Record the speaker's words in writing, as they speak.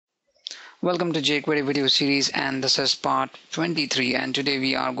Welcome to jQuery video series, and this is part 23, and today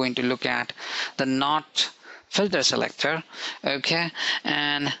we are going to look at the not filter selector. Okay,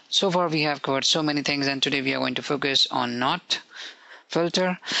 and so far we have covered so many things, and today we are going to focus on not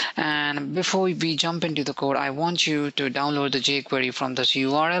filter. And before we jump into the code, I want you to download the jQuery from this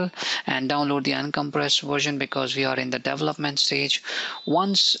URL and download the uncompressed version because we are in the development stage.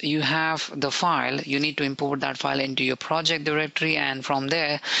 Once you have the file, you need to import that file into your project directory, and from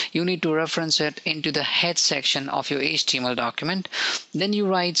there you need to reference it into the head section of your HTML document. Then you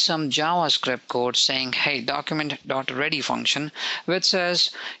write some JavaScript code saying, hey, document.ready function, which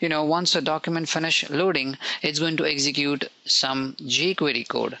says, once a document finish loading, it's going to execute some jQuery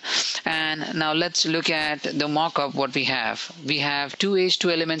code. And now let's look at the mockup. What we have two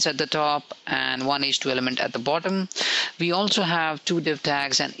h2 elements at the top and one h2 element at the bottom. We also have two div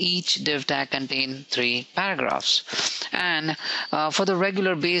tags, and each div tag contain 3 paragraphs. And for the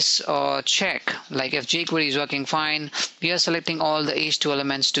regular base check, like if jQuery is working fine, we are selecting all the h2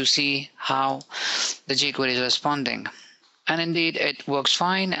 elements to see how the jQuery is responding. And indeed it works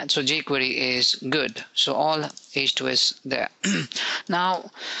fine, and so jQuery is good, so all h2 is there.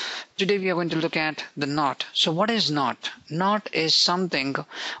 Now today we are going to look at the not. So what is not? Not is something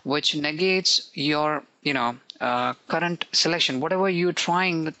which negates your current selection. Whatever you're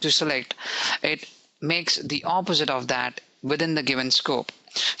trying to select, it makes the opposite of that within the given scope.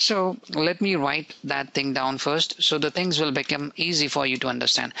 So let me write that thing down first, so the things will become easy for you to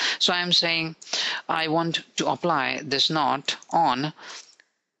understand. So I'm saying I want to apply this not on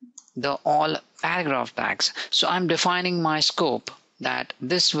the all paragraph tags. So I'm defining my scope that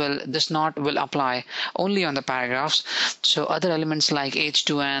this not will apply only on the paragraphs, so other elements like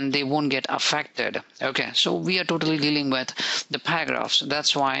h2 and they won't get affected. Okay, so we are totally dealing with the paragraphs,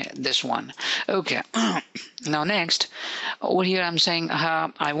 that's why this one. Okay. Now next, over here I'm saying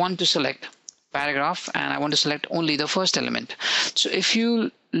I want to select paragraph and I want to select only the first element. So if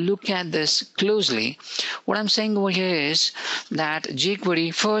you look at this closely, what I'm saying over here is that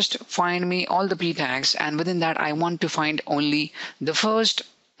jQuery first find me all the p tags, and within that I want to find only the first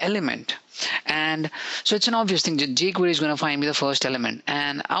element. And so it's an obvious thing that jQuery is going to find me the first element,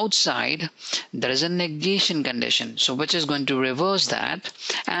 and outside there is a negation condition, so which is going to reverse that,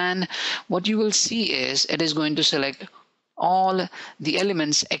 and what you will see is it is going to select all the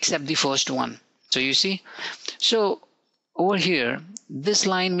elements except the first one. So you see, so over here this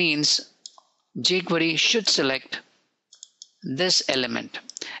line means jQuery should select this element,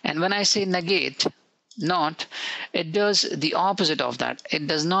 and when I say negate not, it does the opposite of that. It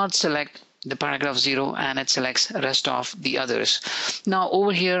does not select the paragraph 0 and it selects rest of the others. Now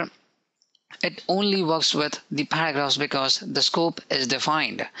over here it only works with the paragraphs because the scope is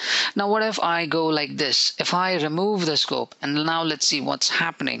defined. Now what if I go like this? If I remove the scope, and now let's see what's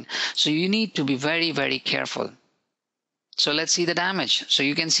happening. So you need to be very, very careful. So let's see the damage. So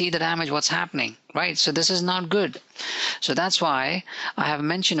you can see the damage, what's happening, right? So this is not good. So that's why I have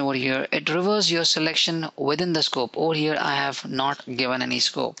mentioned over here, it reverses your selection within the scope. Over here I have not given any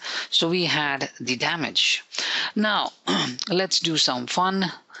scope, so we had the damage. Now let's do some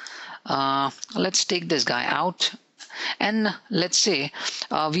fun. Let's take this guy out, and let's say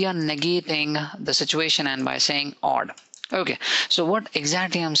we are negating the situation and by saying odd. Okay, so what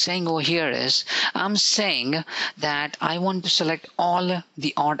exactly I'm saying over here is I'm saying that I want to select all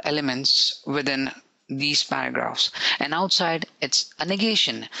the odd elements within these paragraphs, and outside it's a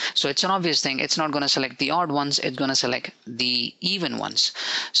negation, so it's an obvious thing. It's not going to select the odd ones, it's going to select the even ones.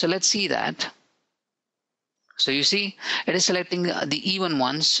 So let's see that. So you see it is selecting the even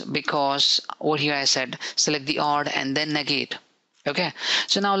ones because over here I said select the odd and then negate. Okay,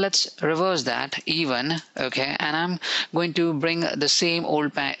 so now let's reverse that even. Okay, and I'm going to bring the same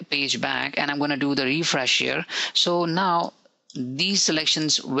old page back, and I'm going to do the refresh here. So now these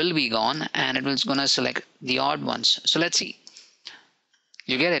selections will be gone and it was going to select the odd ones. So let's see.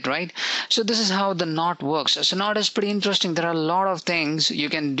 You get it, right? So this is how the not works. So not is pretty interesting. There are a lot of things you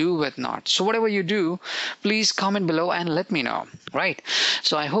can do with not. So whatever you do, please comment below and let me know, right?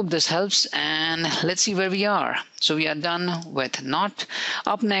 So I hope this helps, and let's see where we are. So we are done with not.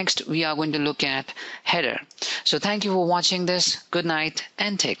 Up next, we are going to look at header. So thank you for watching this. Good night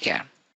and take care.